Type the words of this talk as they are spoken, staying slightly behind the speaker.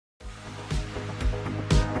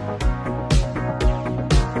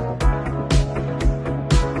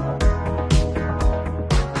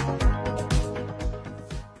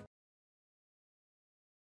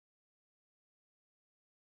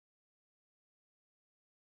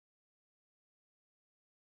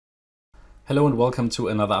Hello and welcome to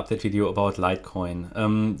another update video about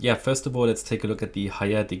Litecoin. First of all, let's take a look at the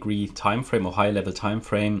higher degree time frame or high level time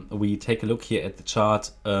frame. We take a look here at the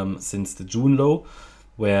chart since the June low,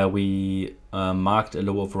 where we marked a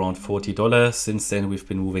low of around $40. Since then, we've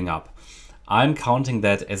been moving up. I'm counting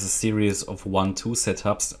that as a series of 1-2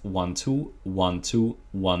 setups, 1-2, 1-2,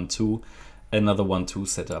 1-2, another 1-2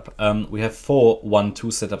 setup. We have 4 1-2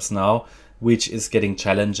 setups now, which is getting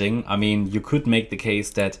challenging. I mean, you could make the case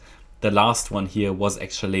that the last one here was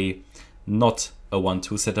actually not a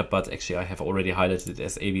 1-2 setup, but actually I have already highlighted it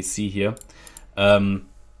as ABC here.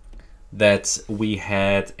 That we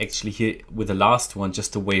had actually here with the last one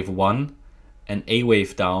just a wave 1, an A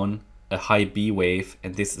wave down, a high B wave,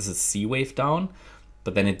 and this is a C wave down.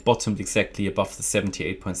 But then it bottomed exactly above the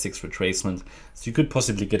 78.6 retracement. So you could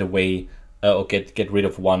possibly get away or get rid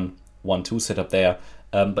of 1-2 setup there.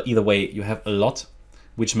 But either way, you have a lot,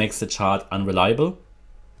 which makes the chart unreliable.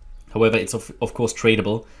 However, it's of course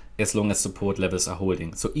tradable as long as support levels are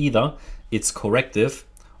holding. So either it's corrective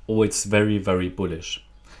or it's very, very bullish.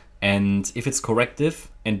 And if it's corrective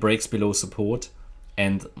and breaks below support,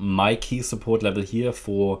 and my key support level here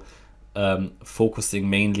for focusing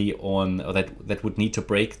mainly on, or that would need to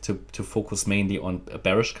break to focus mainly on a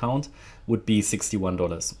bearish count, would be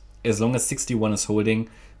 $61. As long as 61 is holding,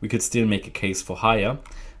 we could still make a case for higher.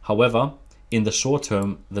 However, in the short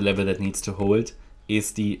term, the level that needs to hold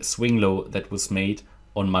is the swing low that was made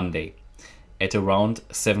on Monday at around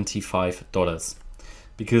 $75.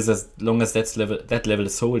 Because as long as that level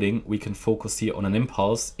is holding, we can focus here on an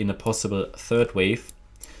impulse in a possible third wave.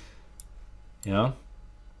 Yeah,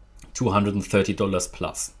 $230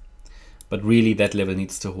 plus. But really that level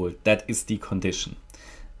needs to hold. That is the condition.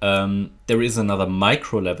 There is another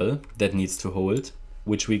micro level that needs to hold,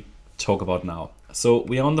 which we talk about now. So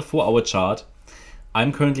we are on the 4-hour chart.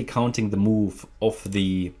 I'm currently counting the move of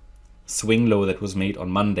the swing low that was made on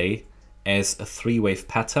Monday as a 3-wave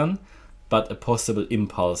pattern, but a possible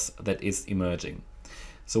impulse that is emerging.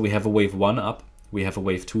 So we have a wave 1 up, we have a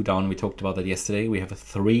wave 2 down, we talked about that yesterday. We have a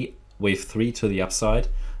wave 3 to the upside,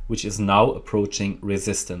 which is now approaching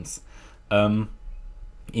resistance. In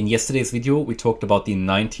yesterday's video, we talked about the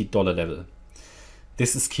 $90 level.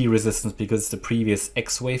 This is key resistance because it's the previous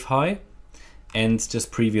X wave high and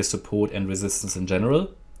just previous support and resistance in general.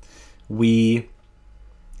 We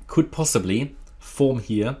could possibly form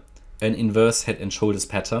here an inverse head and shoulders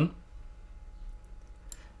pattern.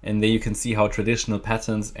 And there you can see how traditional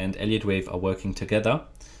patterns and Elliott Wave are working together,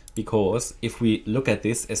 because if we look at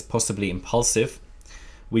this as possibly impulsive,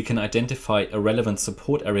 we can identify a relevant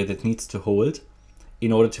support area that needs to hold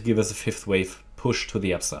in order to give us a 5th wave push to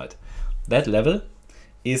the upside. That level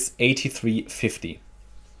is 83.50.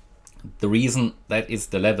 The reason that is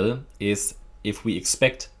the level is if we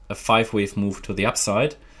expect a 5-wave move to the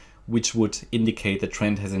upside, which would indicate the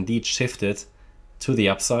trend has indeed shifted to the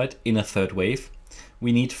upside in a 3rd wave,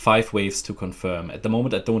 we need 5 waves to confirm. At the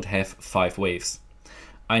moment, I don't have 5 waves.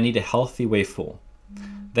 I need a healthy wave 4.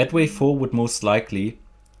 That wave 4 would most likely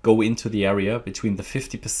go into the area between the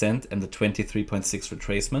 50% and the 23.6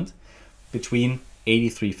 retracement, between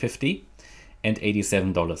 83.50 and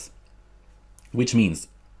 $87, which means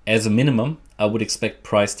as a minimum, I would expect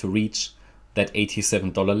price to reach that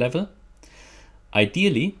 $87 level.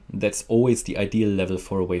 Ideally, that's always the ideal level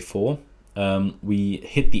for a wave 4. We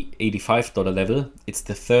hit the $85 level. It's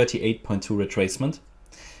the 38.2 retracement.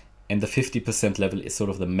 And the 50% level is sort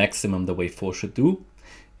of the maximum the wave 4 should do.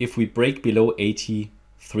 If we break below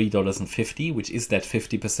 $83.50, which is that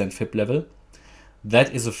 50% FIB level,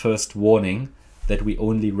 that is a first warning that we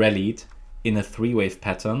only rallied in a 3-wave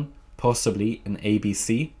pattern, possibly an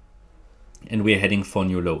ABC, and we're heading for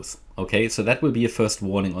new lows. Okay, so that will be a first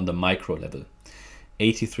warning on the micro level,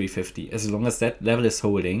 83.50. As long as that level is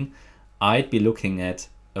holding, I'd be looking at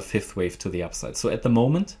a 5th wave to the upside. So at the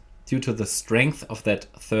moment, due to the strength of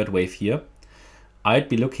that 3rd wave here, I'd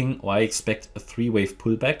be looking, or I expect a 3-wave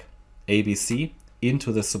pullback, ABC,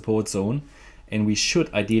 into the support zone, and we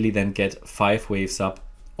should ideally then get 5 waves up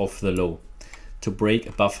off the low to break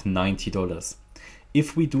above $90.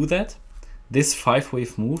 If we do that, this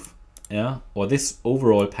 5-wave move, or this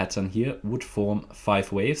overall pattern here would form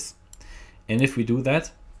 5 waves. And if we do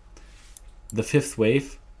that, the 5th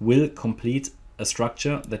wave will complete a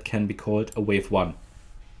structure that can be called a wave 1.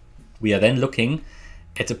 We are then looking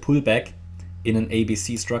at a pullback in an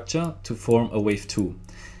ABC structure to form a wave 2.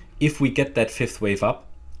 If we get that 5th wave up,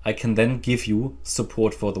 I can then give you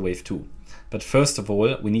support for the wave 2. But first of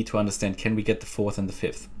all, we need to understand, can we get the 4th and the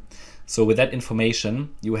 5th? So with that information,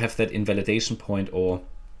 you have that invalidation point or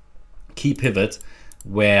key pivot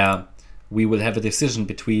where we will have a decision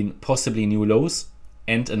between possibly new lows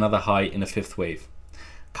and another high in a fifth wave.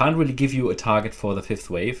 Can't really give you a target for the fifth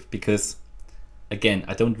wave because, again,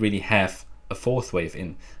 I don't really have a fourth wave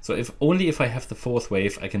in. So if I have the fourth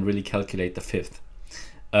wave, I can really calculate the fifth.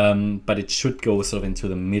 But it should go sort of into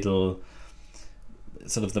the middle,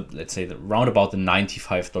 sort of the, let's say, round about the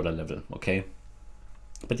 $95 level, okay?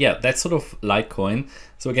 But yeah, that's sort of Litecoin.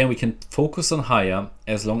 So again, we can focus on higher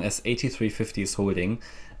as long as 83.50 is holding.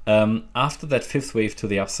 After that fifth wave to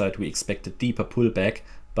the upside, we expect a deeper pullback,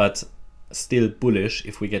 but still bullish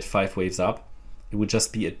if we get 5 waves up. It would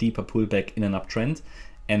just be a deeper pullback in an uptrend,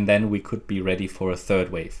 and then we could be ready for a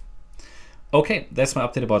third wave. Okay, that's my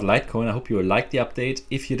update about Litecoin. I hope you liked the update.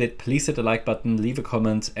 If you did, please hit the like button, leave a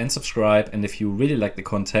comment and subscribe. And if you really like the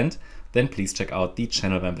content, then please check out the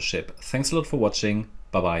channel membership. Thanks a lot for watching.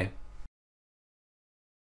 Bye-bye.